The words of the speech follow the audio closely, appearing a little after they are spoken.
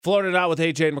Florida Not with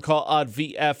AJ and McCall on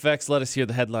VFX. Let us hear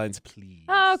the headlines, please.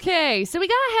 Okay, so we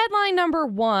got headline number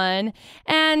 1,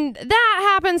 and that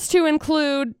happens to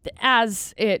include,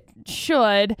 as it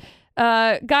should,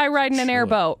 guy riding an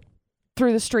airboat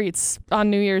through the streets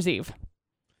on New Year's Eve.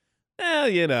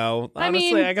 Well,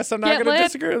 honestly, I guess I'm not going to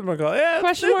disagree with McCall. Yeah,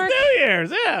 Question mark? New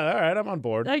Year's. Yeah, all right, I'm on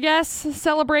board. I guess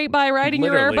celebrate by riding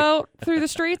your airboat through the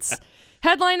streets.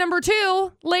 Headline number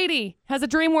 2, lady has a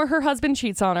dream where her husband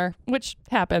cheats on her, which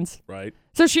happens. Right.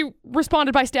 So she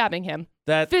responded by stabbing him.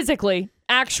 Physically,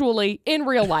 actually, in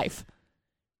real life.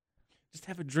 Just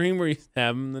have a dream where you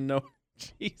have him and know.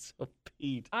 Jeez,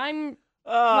 Pete.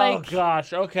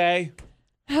 Gosh, okay.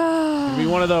 It'll be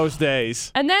one of those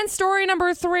days. And then story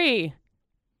number 3.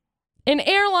 An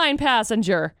airline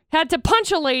passenger had to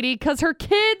punch a lady because her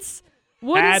kids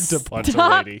wouldn't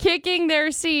stop kicking their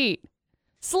seat.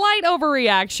 Slight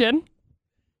overreaction.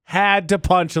 Had to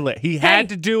punch a lady. He had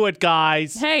to do it,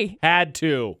 guys. Hey. Had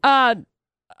to.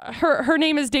 Her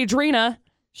name is Daedrina.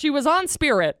 She was on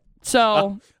Spirit.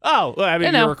 So.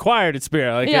 You're required at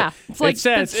Spirit. It's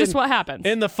just what happens.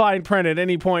 In the fine print, at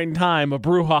any point in time, a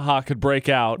brouhaha could break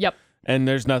out. Yep. And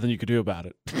there's nothing you could do about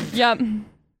it. Yep.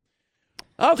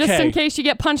 Okay. Just in case you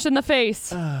get punched in the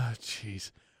face. Oh, jeez.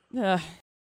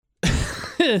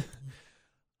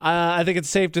 I think it's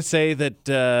safe to say that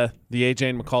the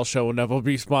AJ and McCall show will never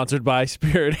be sponsored by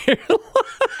Spirit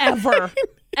Airlines.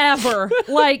 Ever.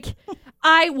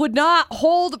 I would not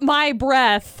hold my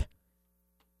breath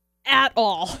at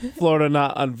all. Florida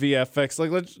Not on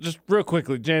VFX. Let's just real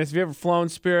quickly, Janice, have you ever flown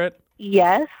Spirit?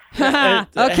 Yes. Okay.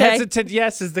 Hesitant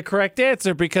yes is the correct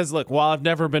answer because, look, while I've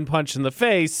never been punched in the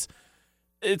face,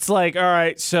 it's like, all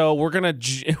right, so we're gonna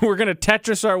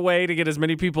Tetris our way to get as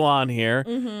many people on here,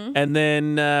 and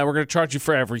then we're gonna charge you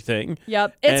for everything.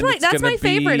 Yep, that's my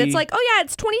favorite. It's like, oh yeah,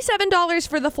 it's $27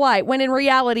 for the flight, when in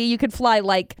reality you could fly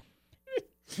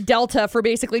Delta for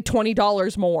basically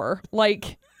 $20 more.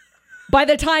 By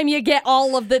the time you get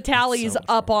all of the tallies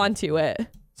up onto it,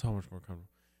 so much more comfortable.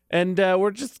 And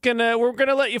we're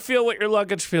gonna let you feel what your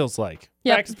luggage feels like.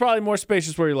 Yep. In fact, it's probably more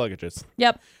spacious where your luggage is.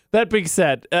 Yep. That being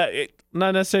said,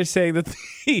 not necessarily saying that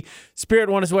the Spirit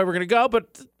one is the way we're going to go,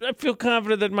 but I feel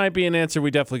confident that might be an answer we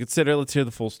definitely consider. Let's hear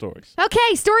the full stories.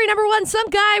 Okay, story number 1. Some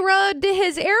guy rode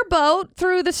his airboat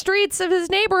through the streets of his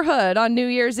neighborhood on New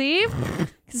Year's Eve.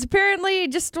 Because apparently he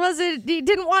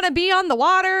didn't want to be on the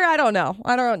water. I don't know.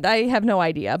 I have no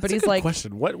idea. But That's a good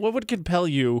question. What would compel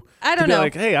you to be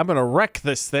like, hey, I'm going to wreck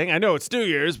this thing? I know it's New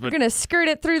Year's, but... We're going to skirt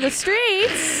it through the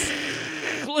streets.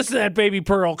 Listen to that baby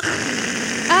Pearl.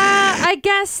 I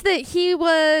guess that he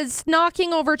was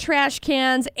knocking over trash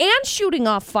cans and shooting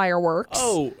off fireworks.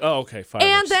 Oh, okay, fireworks.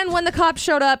 And then when the cops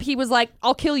showed up, he was like,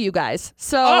 "I'll kill you guys."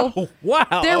 So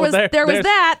wow. There was that.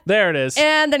 There it is.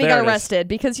 And then he got arrested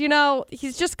because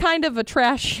he's just kind of a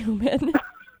trash human.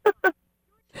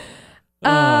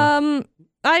 I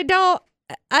don't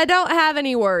have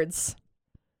any words.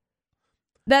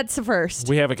 That's the first.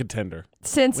 We have a contender.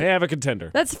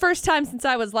 That's the first time since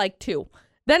I was 2.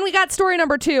 Then we got story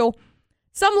number 2.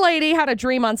 Some lady had a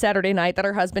dream on Saturday night that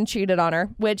her husband cheated on her,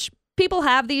 which people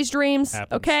have these dreams,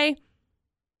 okay?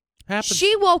 Happens.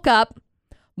 She woke up,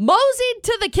 moseyed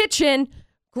to the kitchen,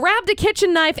 grabbed a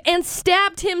kitchen knife, and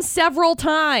stabbed him several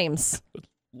times.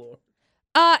 Lord.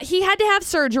 He had to have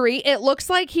surgery. It looks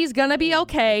like he's gonna be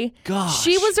okay. Gosh.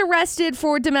 She was arrested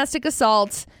for domestic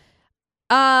assault.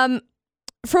 From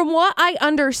what I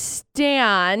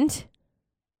understand,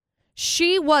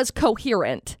 she was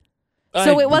coherent.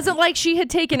 So it wasn't like she had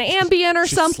taken Ambien or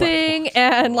something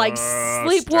and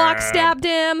sleepwalk stabbed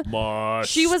him.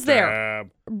 She was there.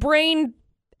 Brain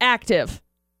active.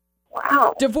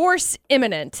 Wow. Divorce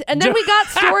imminent. And then we got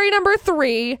story number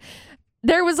 3.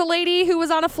 There was a lady who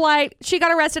was on a flight. She got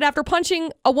arrested after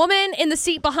punching a woman in the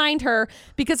seat behind her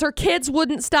because her kids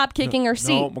wouldn't stop kicking her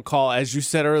seat. No, McCall, as you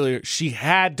said earlier, she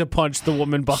had to punch the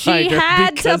woman behind her. She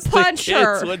had to punch the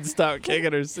her. Kids wouldn't stop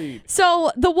kicking her seat. So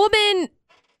the woman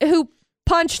who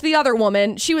punched the other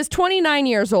woman, she was 29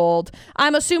 years old.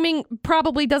 I'm assuming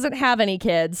probably doesn't have any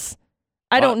kids.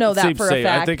 I don't know that for a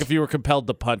fact. I think if you were compelled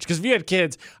to punch, because if you had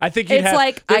kids, I think you'd have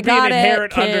there'd be an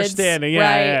inherent kids, understanding.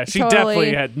 Yeah. She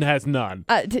definitely has none.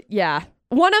 Yeah.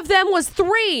 One of them was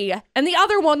 3, and the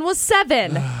other one was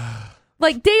 7.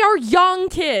 They are young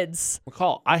kids.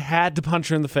 McCall, I had to punch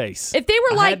her in the face. If they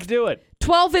were I had to do it.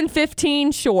 12 and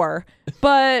 15, sure.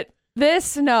 But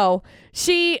this, no.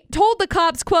 She told the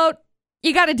cops, quote,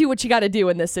 "You got to do what you got to do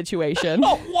in this situation."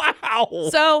 Oh, wow.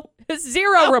 So,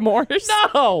 zero remorse.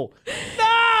 No.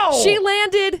 She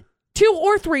landed 2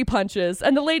 or 3 punches,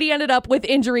 and the lady ended up with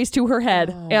injuries to her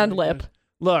head and lip.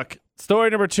 Look,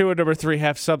 Story number 2 and number 3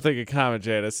 have something in common,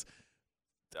 Janice.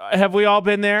 Have we all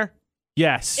been there?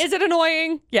 Yes. Is it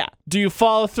annoying? Yeah. Do you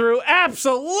follow through?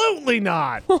 Absolutely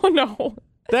not. Oh, no.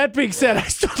 That being said, I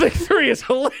still think 3 is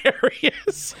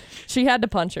hilarious. She had to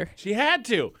punch her. She had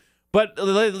to. But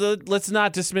let's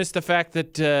not dismiss the fact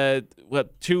that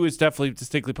 2 is definitely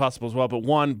distinctly possible as well. But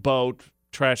 1, boat,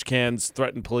 trash cans,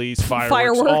 threatened police,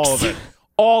 fireworks. All of it.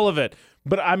 All of it.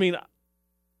 But I mean,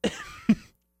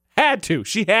 had to.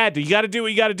 She had to. You got to do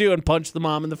what you got to do and punch the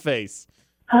mom in the face.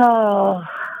 Oh,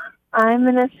 I'm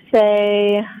going to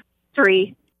say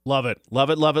 3. Love it. Love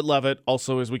it, love it, love it.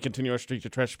 Also, as we continue our streak to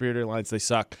trash Spirit Airlines, they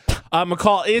suck.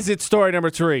 McCall, is it story number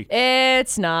 3?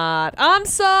 It's not. I'm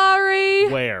sorry.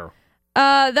 Where?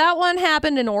 That one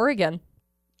happened in Oregon.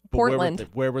 But Portland.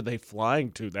 Where were they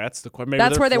flying to? That's the question.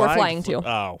 That's where they were flying to.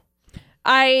 Oh.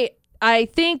 I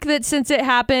think that since it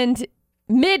happened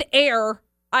mid-air,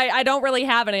 I don't really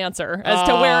have an answer as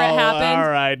to where it happened. All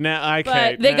right. Now,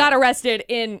 okay. But they got arrested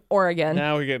in Oregon.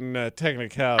 Now we're getting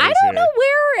technicalities I don't here. know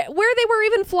where they were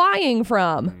even flying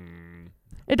from.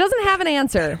 It doesn't have an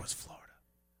answer. It was Florida.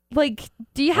 Like,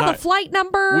 do you have a flight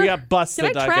number? We got busted,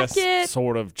 Can I track it?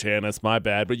 Sort of, Janice. My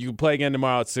bad. But you can play again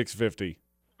tomorrow at 6:50.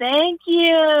 Thank you.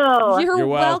 You're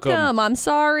welcome. welcome. I'm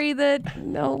sorry that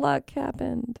no luck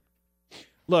happened.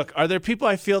 Look, are there people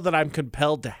I feel that I'm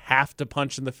compelled to have to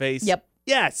punch in the face? Yep.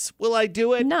 Yes. Will I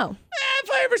do it? No. If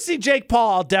I ever see Jake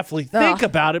Paul, I'll definitely think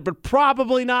about it, but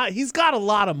probably not. He's got a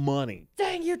lot of money.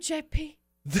 Dang you, JP.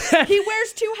 He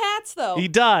wears 2 hats, though. He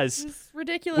does. It's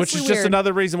ridiculously Which is weird. just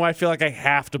another reason why I feel like I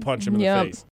have to punch him in Yep.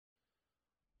 the face.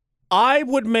 I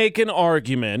would make an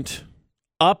argument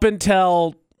up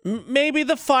until maybe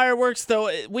the fireworks,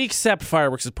 though. We accept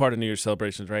fireworks as part of New Year's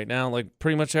celebrations right now, like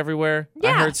pretty much everywhere. I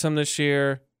Yeah. heard some this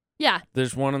year. Yeah.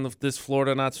 There's one in this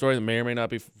Florida not story that may or may not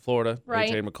be Florida.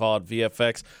 Right. AJ McCall at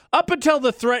VFX. Up until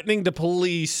the threatening to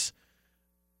police,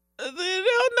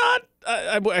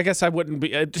 I guess I wouldn't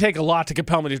be. It'd take a lot to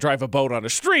compel me to drive a boat on a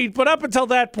street, but up until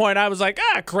that point, I was like,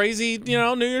 crazy,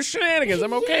 New Year's shenanigans.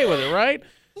 I'm okay with it, right?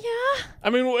 Yeah. I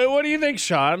mean, what do you think,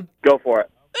 Sean? Go for it.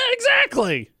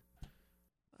 Exactly.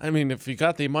 I mean, if you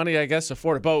got the money, I guess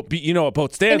afford a boat. You know what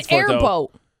boat stands An for, though.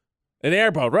 airboat. An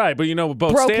airboat, right? But you know what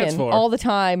boat stands for. All the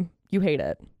time. You hate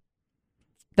it.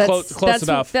 Close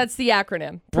enough. That's the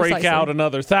acronym. Break precisely. out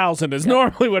another 1,000 is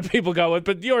normally what people go with,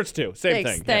 but yours too. Same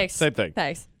Thanks, thing. thanks. Yeah, same thing.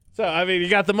 Thanks. So, I mean, you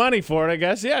got the money for it, I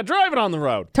guess. Yeah, drive it on the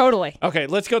road. Totally. Okay,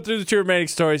 let's go through the 2 remaining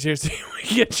stories here so we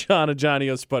can get Sean and Johnny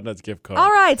O. Sputnut's gift card. All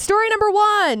right, story number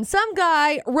 1. Some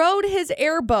guy rode his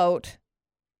airboat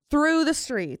through the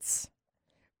streets.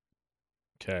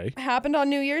 Okay. Happened on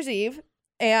New Year's Eve.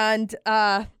 And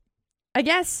I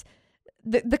guess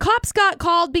the cops got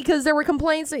called because there were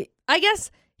complaints. I guess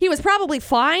he was probably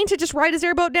fine to just ride his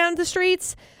airboat down the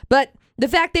streets. But the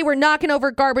fact they were knocking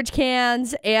over garbage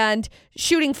cans and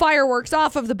shooting fireworks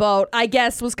off of the boat, I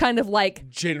guess, was kind of like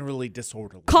Generally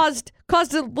disorderly. caused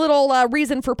a little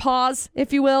reason for pause,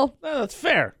 if you will. No, that's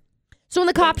fair. So when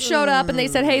the cops showed up and they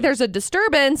said, hey, there's a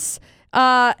disturbance,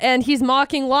 and he's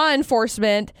mocking law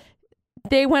enforcement,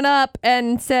 they went up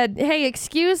and said, hey,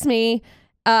 excuse me.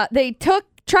 They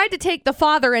tried to take the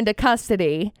father into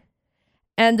custody,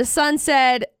 and the son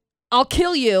said, I'll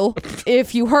kill you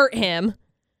if you hurt him.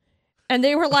 And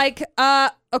they were like,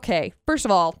 okay, first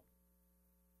of all,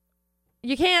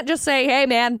 you can't just say, hey,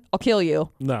 man, I'll kill you.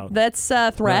 No. That's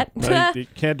a threat. No, you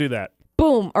can't do that.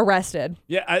 Boom, arrested.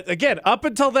 Yeah, again, up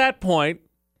until that point,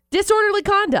 Disorderly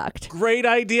conduct. great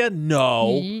idea.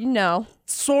 No. No.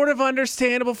 Sort of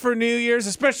understandable for New Year's,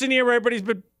 especially in a year where everybody's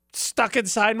been stuck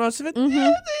inside most of it.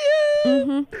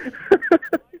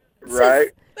 Right?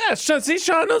 Yeah, see,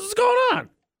 Sean knows what's going on.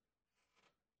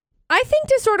 I think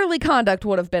disorderly conduct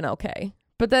would have been okay.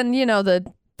 But then, the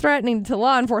threatening to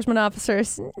law enforcement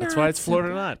officers. That's why it's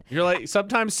Florida not. You're like,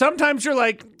 sometimes you're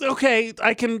like, okay,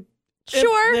 I can.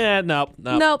 Sure. Nope.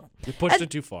 You pushed it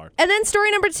too far. And then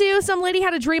story number 2, some lady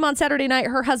had a dream on Saturday night.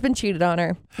 Her husband cheated on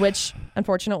her, which,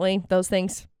 unfortunately, those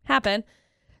things happen.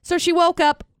 So she woke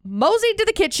up, moseyed to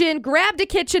the kitchen, grabbed a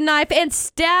kitchen knife, and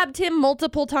stabbed him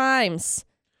multiple times.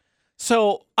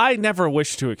 So I never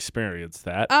wish to experience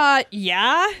that.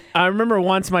 Yeah. I remember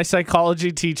once my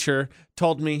psychology teacher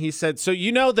told me, he said, so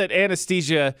you know that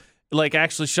anesthesia like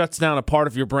actually shuts down a part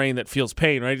of your brain that feels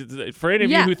pain, right? For any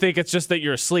of you who think it's just that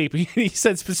you're asleep, he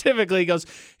said specifically, he goes,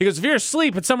 if you're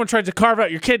asleep and someone tried to carve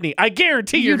out your kidney, I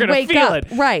guarantee you're going to feel it.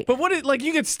 Right. But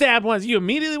you get stabbed once, you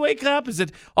immediately wake up? Is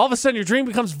it all of a sudden your dream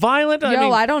becomes violent?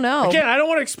 I don't know. Again, I don't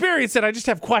want to experience it. I just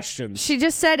have questions. She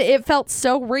just said it felt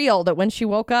so real that when she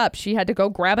woke up, she had to go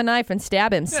grab a knife and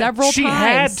stab him several times. She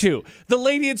had to. The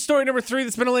lady in story number 3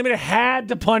 that's been eliminated had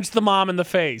to punch the mom in the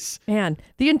face. Man,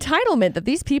 the entitlement that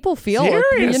these people feel,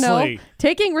 Seriously.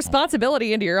 taking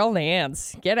responsibility into your own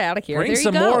hands. Get out of here. Bring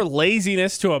some more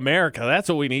laziness to America. That's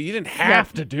what we need. You didn't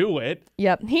have to do it.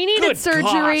 Yep. He needed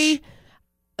surgery. Gosh.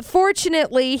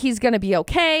 Fortunately, he's going to be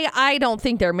okay. I don't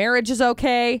think their marriage is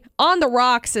okay. On the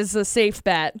rocks is a safe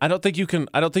bet. I don't think you can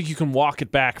walk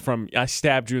it back from I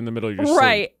stabbed you in the middle of your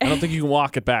right. sleep. I don't think you can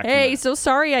walk it back. Hey, so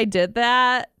sorry I did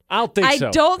that. I don't think so.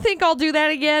 I don't think I'll do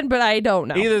that again, but I don't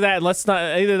know. Either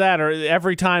that, or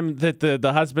every time that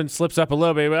the husband slips up a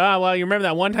little bit, you remember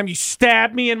that one time you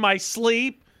stabbed me in my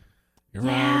sleep? You're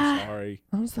right. I'm sorry.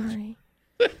 I'm sorry.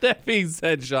 That being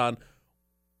said, Sean,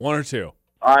 1 or 2?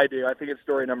 I do. I think it's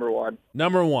story number 1.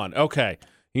 Number 1. Okay.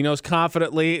 He knows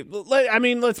confidently. I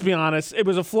mean, let's be honest. It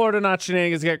was a Florida not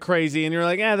shenanigans get crazy, and you're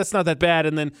like, that's not that bad.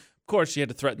 And then, of course, you had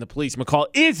to threaten the police. McCall,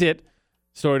 is it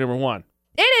story number 1?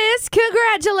 It is.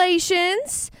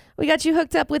 Congratulations. We got you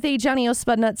hooked up with a Johnny O.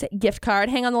 Spudnuts gift card.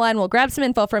 Hang on the line. We'll grab some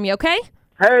info from you, okay?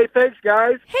 Hey, thanks,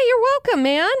 guys. Hey, you're welcome,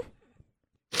 man.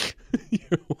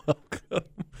 You're welcome.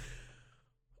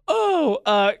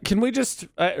 Oh, can we just,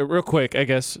 real quick, I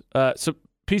guess, so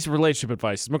piece of relationship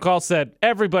advice. McCall said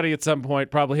everybody at some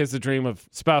point probably has the dream of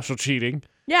spousal cheating.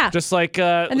 Yeah. Just like...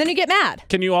 and then you get mad.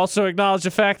 Can you also acknowledge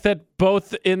the fact that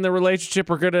both in the relationship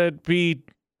are going to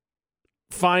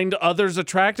find others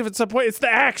attractive at some point? It's the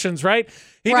actions, right?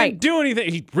 He didn't do anything.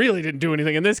 He really didn't do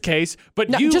anything in this case,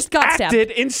 but you just got acted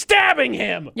stabbed. in stabbing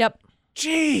him. Yep.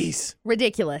 Jeez.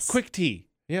 Ridiculous. Quick tea.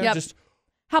 Yeah, Yep.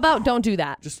 How about don't do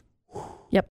that? Just